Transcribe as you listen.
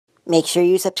Make sure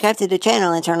you subscribe to the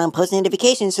channel and turn on post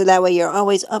notifications so that way you're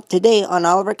always up to date on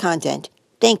all of our content.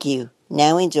 Thank you.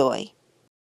 Now enjoy.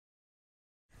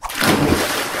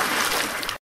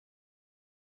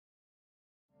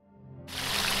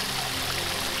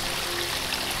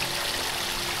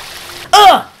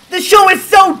 The show is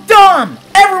so dumb!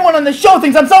 Everyone on the show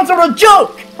thinks I'm some sort of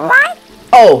joke! What?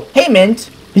 Oh, hey Mint.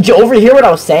 Did you overhear what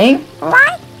I was saying?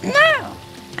 What? No.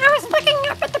 I was looking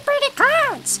up at the pretty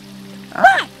clouds.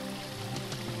 What?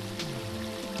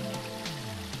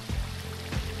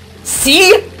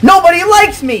 See? Nobody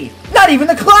likes me! Not even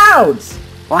the clouds!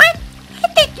 What? I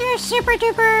think you're super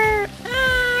duper,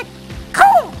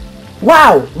 cool.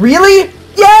 Wow, really?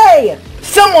 Yay!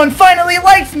 Someone finally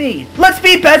likes me! Let's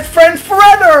be best friends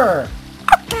forever!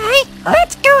 Okay,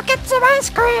 let's go get some ice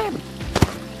cream.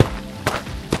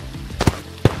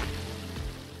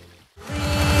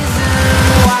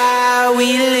 Why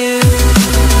we lose.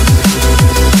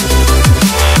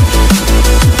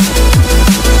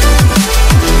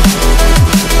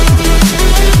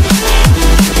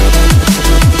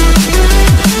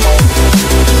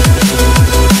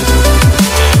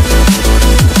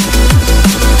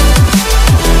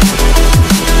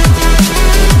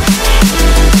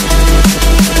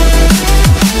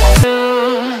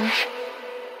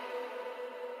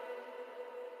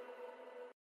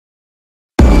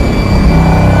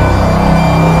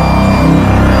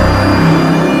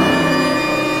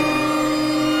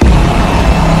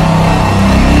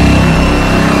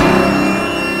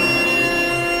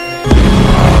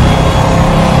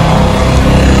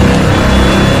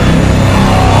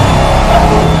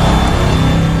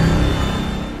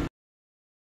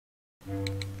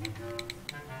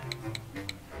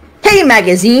 Hey,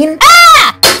 magazine!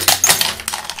 Ah!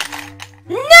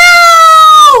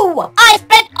 No! I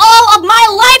spent all of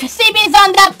my life savings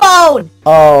on that phone!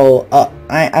 Oh,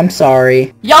 I'm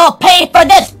sorry. You'll pay for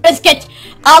this, Biscuit!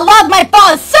 I love my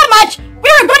phone so much,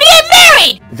 we were going to get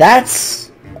married!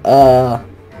 That's, a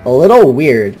little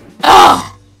weird. Ugh!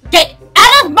 Get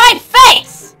out of my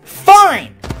face!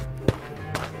 Fine!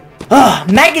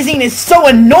 Ugh, magazine is so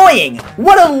annoying!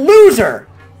 What a loser!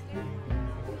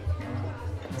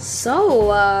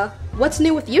 So, what's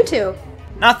new with you two?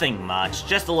 Nothing much,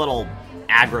 just a little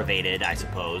aggravated, I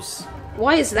suppose.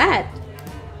 Why is that?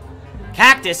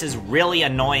 Cactus is really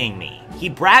annoying me. He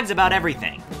brags about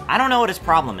everything. I don't know what his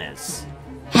problem is.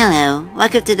 Hello,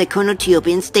 welcome to the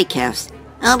Chronotiopian Steakhouse.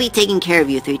 I'll be taking care of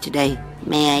you three today.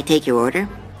 May I take your order?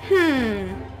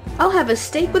 I'll have a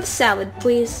steak with salad,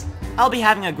 please. I'll be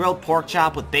having a grilled pork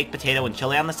chop with baked potato and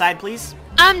chili on the side, please.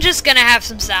 I'm just gonna have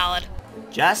some salad.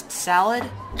 Just salad?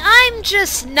 I'm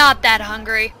just not that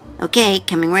hungry. Okay,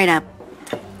 coming right up.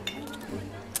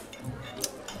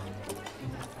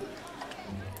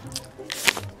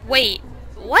 Wait,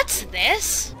 what's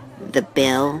this? The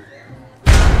bill.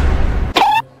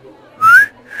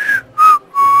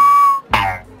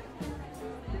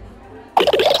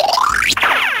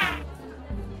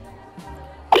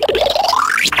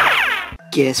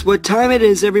 Guess what time it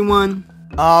is, everyone?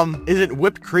 Isn't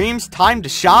whipped cream's time to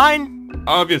shine?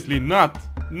 Obviously not.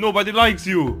 Nobody likes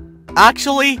you.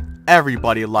 Actually,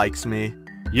 everybody likes me.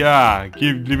 Yeah,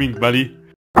 keep dreaming, buddy.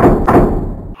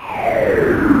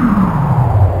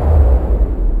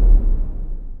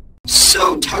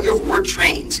 So, tug of war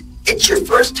trains. It's your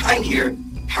first time here.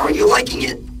 How are you liking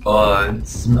it? It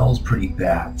smells pretty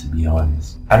bad, to be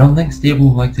honest. I don't think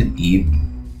Stable liked it either.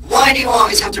 Why do you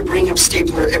always have to bring up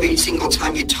Stapler every single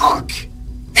time you talk?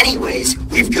 Anyways,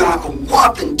 we've got a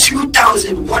whopping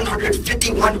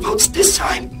 2,151 votes this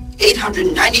time,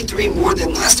 893 more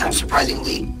than last time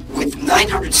surprisingly, with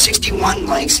 961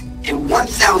 likes and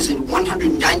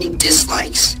 1,190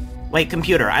 dislikes. Wait,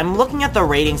 computer, I'm looking at the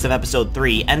ratings of episode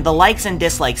 3, and the likes and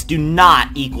dislikes do not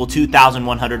equal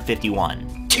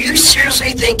 2,151. Do you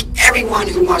seriously think everyone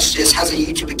who watched this has a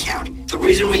YouTube account? The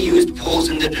reason we used polls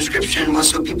in the description was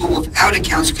so people without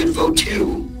accounts could vote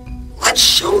too. Let's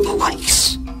show the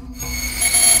likes.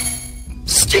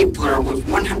 Stapler with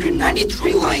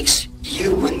 193 likes,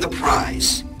 you win the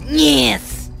prize.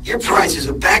 Yes! Your prize is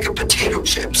a bag of potato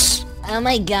chips. Oh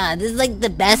my god, this is like the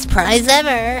best prize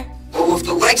ever! Well, with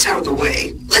the likes out of the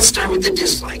way, let's start with the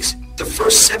dislikes. The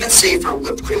first 7 saved are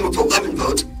Whipped Cream with 11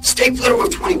 votes, Stapler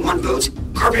with 21 votes,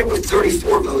 Carpet with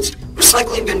 34 votes,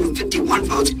 Recycling Bin with 51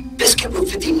 votes, Biscuit with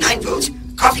 59 votes,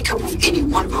 Coffee Cup with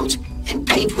 81 votes, and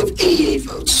Paint with 88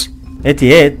 votes.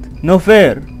 88? No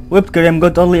fair. Whipped Cream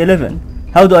got only 11.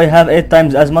 How do I have 8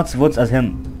 times as much votes as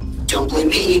him? Don't blame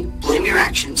me, blame your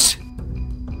actions.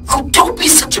 Oh, don't be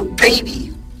such a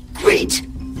baby! Great,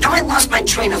 now I lost my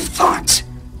train of thought.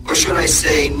 Or should I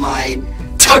say, my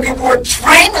tug-of-war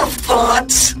train of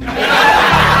thoughts.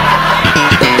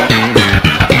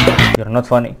 You're not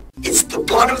funny. It's the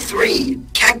bottom three,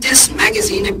 Cactus,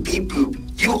 Magazine, and Beep Boop.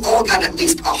 You all got at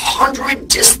least 100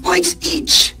 dislikes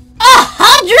each.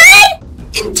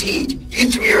 100? Indeed, you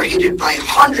three are hated by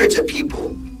hundreds of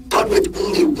people. But with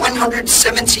only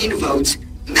 117 votes,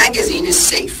 Magazine is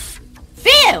safe.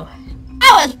 Phew!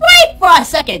 I was right for a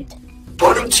second.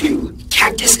 Bottom two,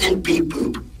 Cactus and Beep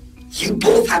Boop. You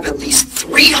both have at least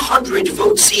 300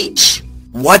 votes each.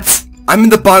 What? I'm in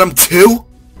the bottom two?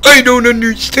 I don't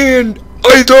understand.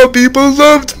 I thought people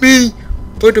loved me,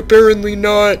 but apparently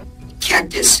not.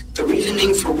 Cactus, the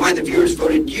reasoning for why the viewers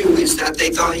voted you is that they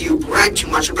thought you bragged too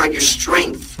much about your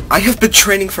strength. I have been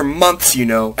training for months, you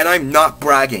know, and I'm not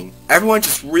bragging. Everyone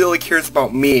just really cares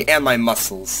about me and my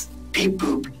muscles. Beep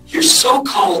Boop, your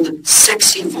so-called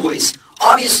sexy voice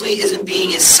obviously isn't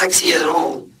being as sexy at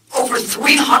all. Over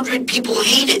 300 people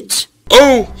hate it.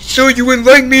 Oh, so you would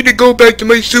like me to go back to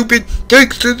my stupid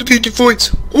text-to-speech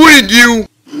voice, wouldn't you?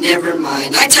 Never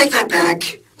mind, I take that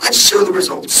back. Let's show the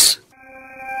results.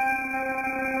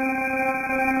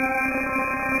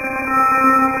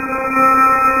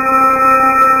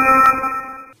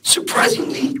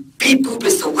 Surprisingly, Beep Boop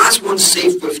is the last one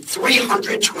safe with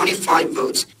 325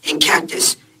 votes. And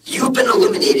Cactus, you've been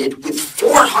eliminated with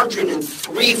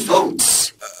 403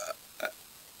 votes.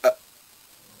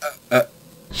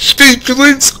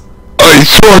 Speechless? I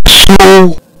thought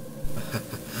so.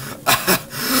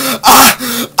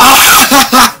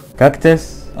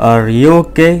 Cactus, are you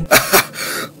okay?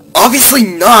 Obviously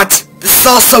not! This is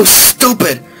all so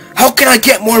stupid! How can I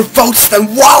get more votes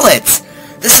than Wallet?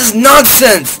 This is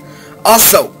nonsense!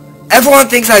 Also, everyone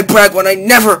thinks I brag when I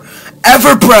never,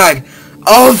 ever brag!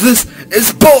 All of this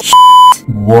is bullshit!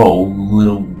 Whoa,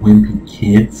 little wimpy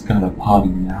kid's got a potty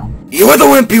now. You're the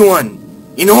wimpy one!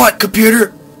 You know what,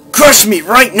 computer? Crush me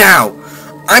right now!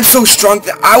 I'm so strong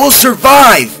that I will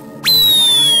survive!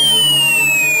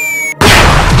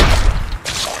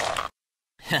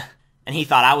 And he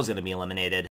thought I was gonna be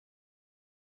eliminated.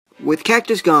 With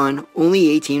Cactus gone, only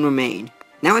 18 remain.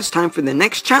 Now it's time for the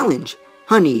next challenge.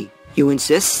 Honey, you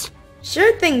insist?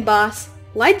 Sure thing, boss.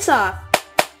 Lights off.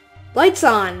 Lights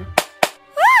on.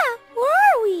 Where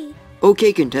are we?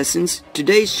 Okay, contestants,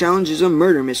 today's challenge is a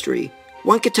murder mystery.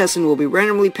 One contestant will be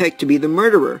randomly picked to be the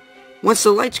murderer. Once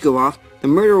the lights go off, the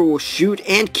murderer will shoot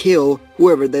and kill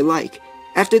whoever they like.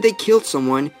 After they killed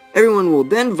someone, everyone will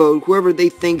then vote whoever they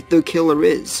think the killer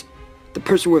is. The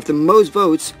person with the most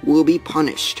votes will be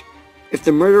punished. If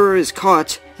the murderer is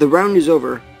caught, the round is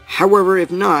over. However, if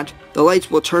not, the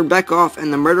lights will turn back off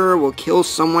and the murderer will kill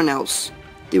someone else.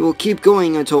 They will keep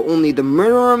going until only the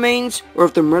murderer remains or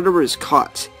if the murderer is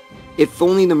caught. If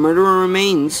only the murderer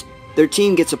remains, their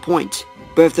team gets a point.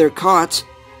 But if they're caught,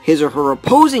 his or her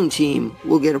opposing team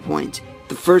will get a point.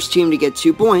 The first team to get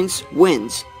 2 points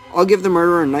wins. I'll give the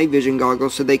murderer night vision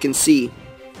goggles so they can see.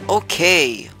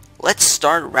 Okay, let's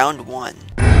start round 1.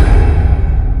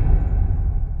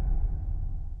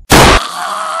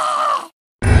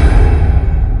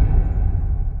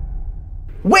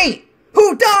 Wait!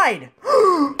 Who died?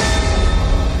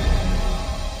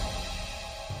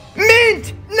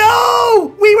 Mint!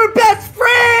 No! We were best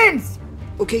friends!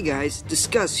 Okay guys,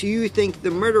 discuss who you think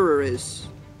the murderer is.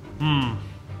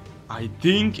 I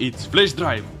think it's Flash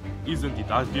Drive. Isn't it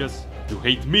obvious? You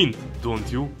hate Mint,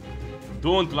 don't you?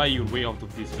 Don't lie your way out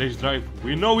of this, Flash Drive.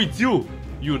 We know it's you.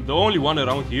 You're the only one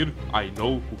around here I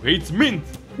know who hates Mint.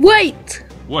 Wait!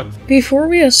 What? Before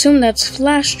we assume that's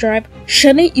Flash Drive,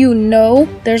 shouldn't you know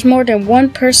there's more than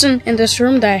one person in this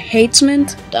room that hates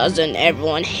Mint? Doesn't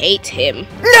everyone hate him?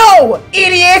 No,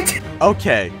 idiot!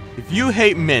 Okay, if you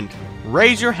hate Mint,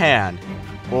 raise your hand.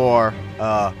 Or,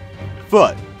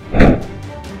 foot.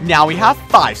 Now we have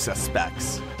 5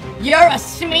 suspects. You're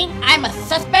assuming I'm a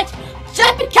suspect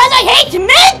just because I hate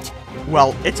Mint?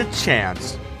 Well, it's a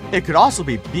chance. It could also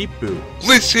be Beep Boop.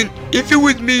 Listen, if it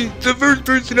was me, the first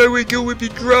person I would kill would be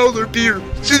Growl or Beer,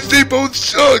 since they both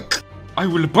suck! I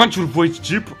will punch your voice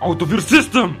chip out of your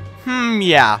system!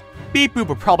 Yeah. Beep Boop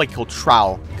would probably kill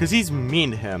Trowel, because he's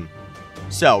mean to him.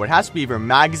 So, it has to be either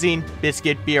Magazine,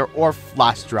 Biscuit, Beer, or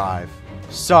Flash Drive.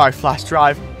 Sorry, Flash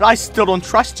Drive, but I still don't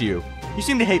trust you. You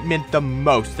seem to hate Mint the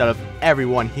most out of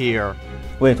everyone here.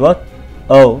 Wait, what?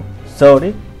 Oh,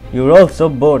 sorry. You're all so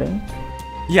boring.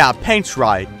 Yeah, Paint's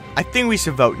right. I think we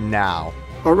should vote now.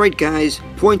 Alright guys,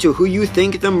 point to who you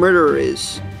think the murderer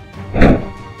is.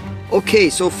 Okay,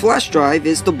 so Flash Drive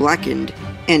is the blackened,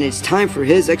 and it's time for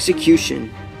his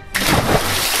execution.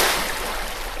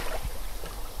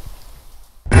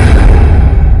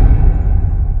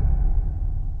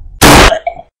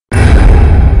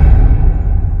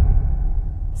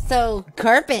 So,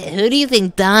 Carpet, who do you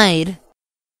think died?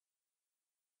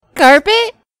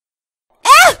 Carpet?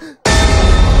 Ah!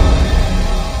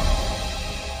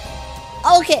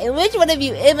 Okay, which one of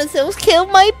you imbeciles killed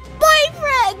my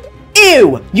boyfriend?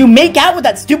 Ew! You make out with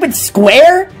that stupid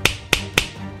square?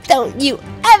 Don't you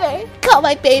ever call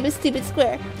my baby stupid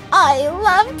square. I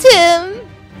loved him.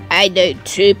 I know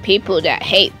 2 people that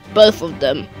hate both of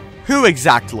them. Who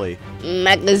exactly?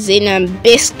 Magazine and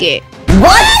Biscuit.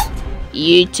 What?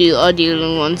 You 2 are the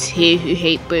only ones here who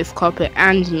hate both Carpet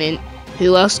and Mint.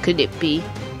 Who else could it be?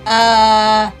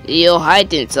 You're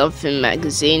hiding something,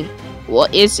 Magazine.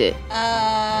 What is it?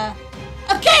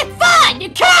 Okay, fine! You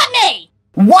caught me!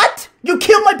 What? You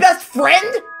killed my best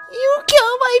friend? You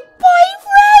killed my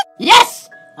boyfriend? Yes!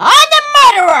 I'm the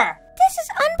murderer! This is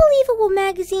unbelievable,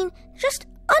 Magazine. Just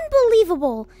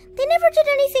unbelievable. They never did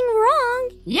anything wrong.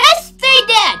 Yes, they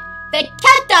did! They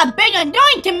kept on being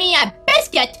annoying to me and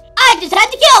Biscuit. I just had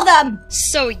to kill them!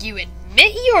 So you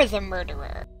admit you're the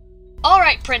murderer.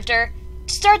 Alright, Printer.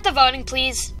 Start the voting,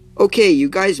 please. Okay, you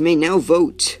guys may now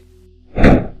vote.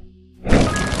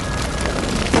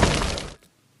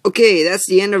 Okay, that's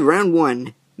the end of round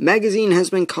 1. Magazine has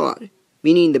been caught,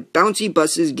 meaning the bouncy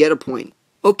buses get a point.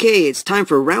 Okay, it's time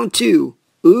for round 2.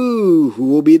 Ooh, who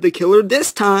will be the killer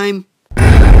this time?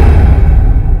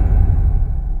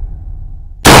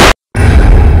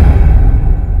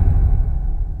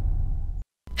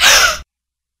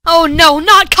 Oh no,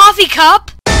 not Coffee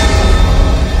Cup!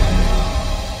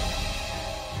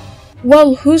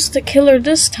 Well, who's the killer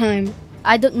this time?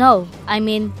 I don't know. I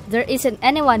mean, there isn't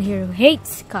anyone here who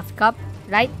hates Coffee Cup,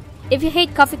 right? If you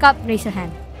hate Coffee Cup, raise your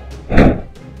hand.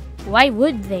 Why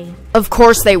would they? Of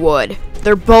course they would.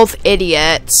 They're both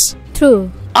idiots.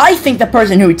 True. I think the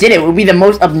person who did it would be the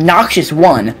most obnoxious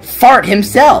one. Fart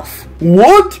himself.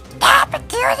 What? Stop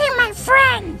accusing my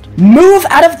friend! Move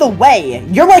out of the way.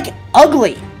 You're like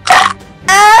ugly.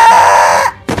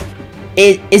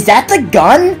 Is that the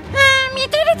gun? You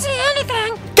didn't see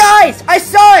anything. Guys, I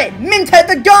saw it! Mint had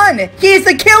the gun! He's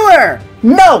the killer!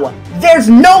 No! There's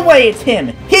no way it's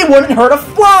him! He wouldn't hurt a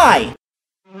fly!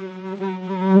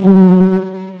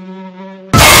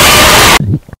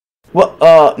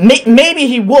 Well, maybe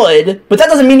he would, but that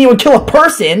doesn't mean he would kill a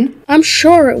person! I'm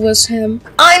sure it was him.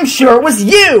 I'm sure it was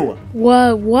you!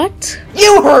 What?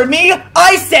 You heard me!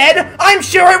 I said, I'm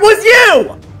sure it was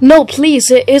you! No, please,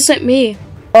 it isn't me.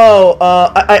 Oh,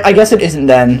 I guess it isn't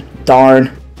then.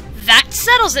 Darn. That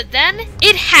settles it then.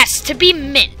 It has to be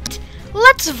Mint.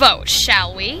 Let's vote,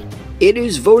 shall we? It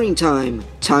is voting time.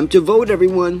 Time to vote,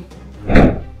 everyone.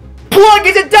 Plug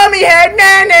is a dummy head!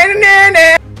 Nah, nah, nah,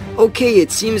 nah. Okay,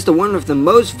 it seems the one with the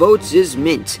most votes is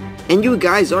Mint. And you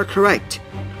guys are correct.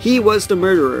 He was the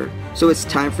murderer, so it's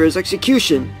time for his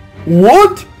execution.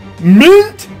 What?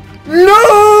 Mint?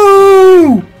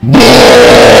 No!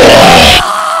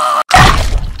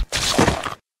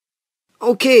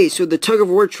 Okay, so the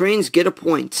tug-of-war trains get a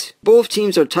point. Both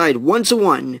teams are tied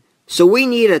 1-1, so we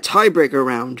need a tiebreaker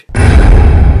round.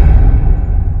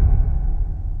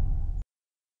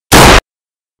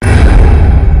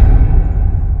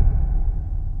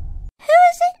 Who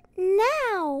is it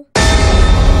now?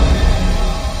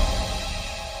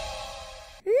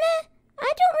 Meh,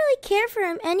 I don't really care for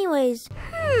him anyways.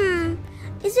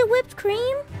 Is it whipped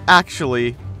cream?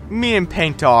 Actually, me and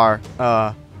Paint are,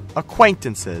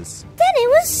 acquaintances. Then it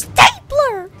was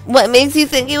Stapler! What makes you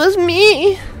think it was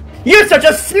me? You're such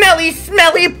a smelly,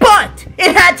 smelly butt!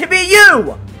 It had to be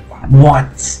you!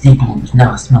 What? Stapler is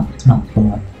not a smelly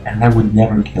butt, and I would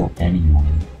never kill anyone.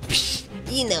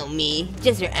 You know me,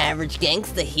 just your average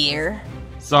gangsta here.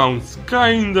 Sounds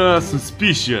kinda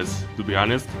suspicious, to be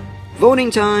honest.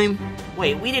 Voting time.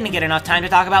 Wait, we didn't get enough time to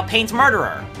talk about Paint's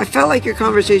murderer. I felt like your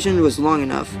conversation was long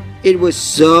enough. It was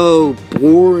so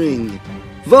boring.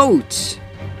 Vote!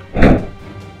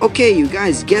 Okay, you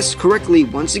guys guessed correctly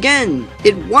once again.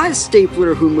 It was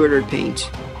Stapler who murdered Paint.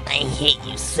 I hate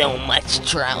you so much,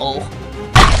 Troll.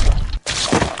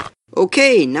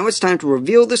 Okay, now it's time to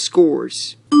reveal the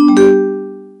scores.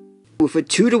 With a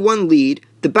 2-1 lead,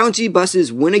 the bouncy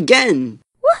buses win again.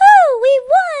 Woohoo! We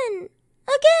won!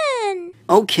 Again!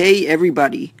 Okay,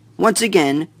 everybody. Once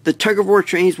again, the tug-of-war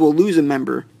trains will lose a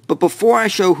member. But before I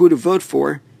show who to vote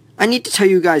for, I need to tell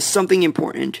you guys something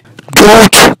important.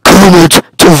 Don't comment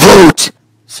to vote!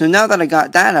 So now that I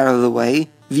got that out of the way,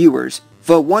 viewers,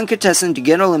 vote one contestant to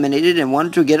get eliminated and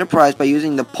one to get a prize by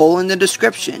using the poll in the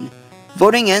description.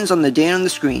 Voting ends on the day on the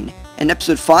screen, and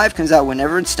episode 5 comes out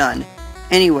whenever it's done.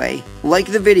 Anyway, like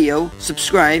the video,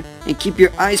 subscribe, and keep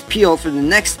your eyes peeled for the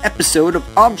next episode of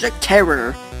Object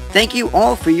Terror. Thank you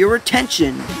all for your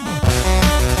attention.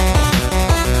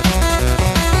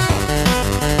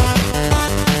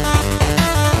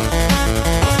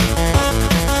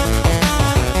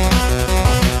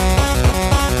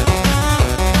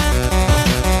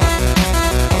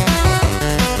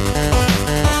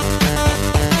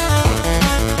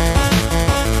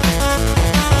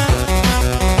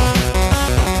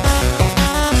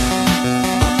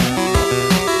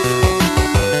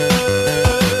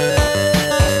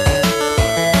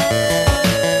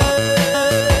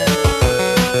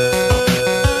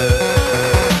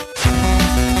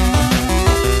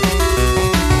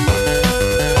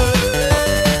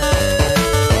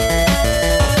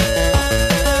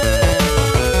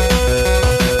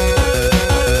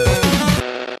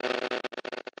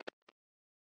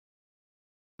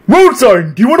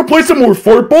 Sunshine, do you want to play some more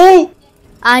football?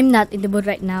 I'm not in the mood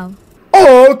right now.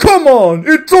 Oh, come on,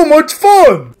 it's so much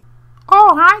fun!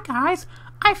 Oh, hi guys.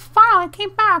 I finally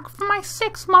came back from my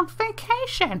 6-month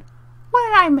vacation. What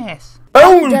did I miss?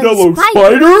 Yellow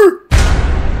Spider?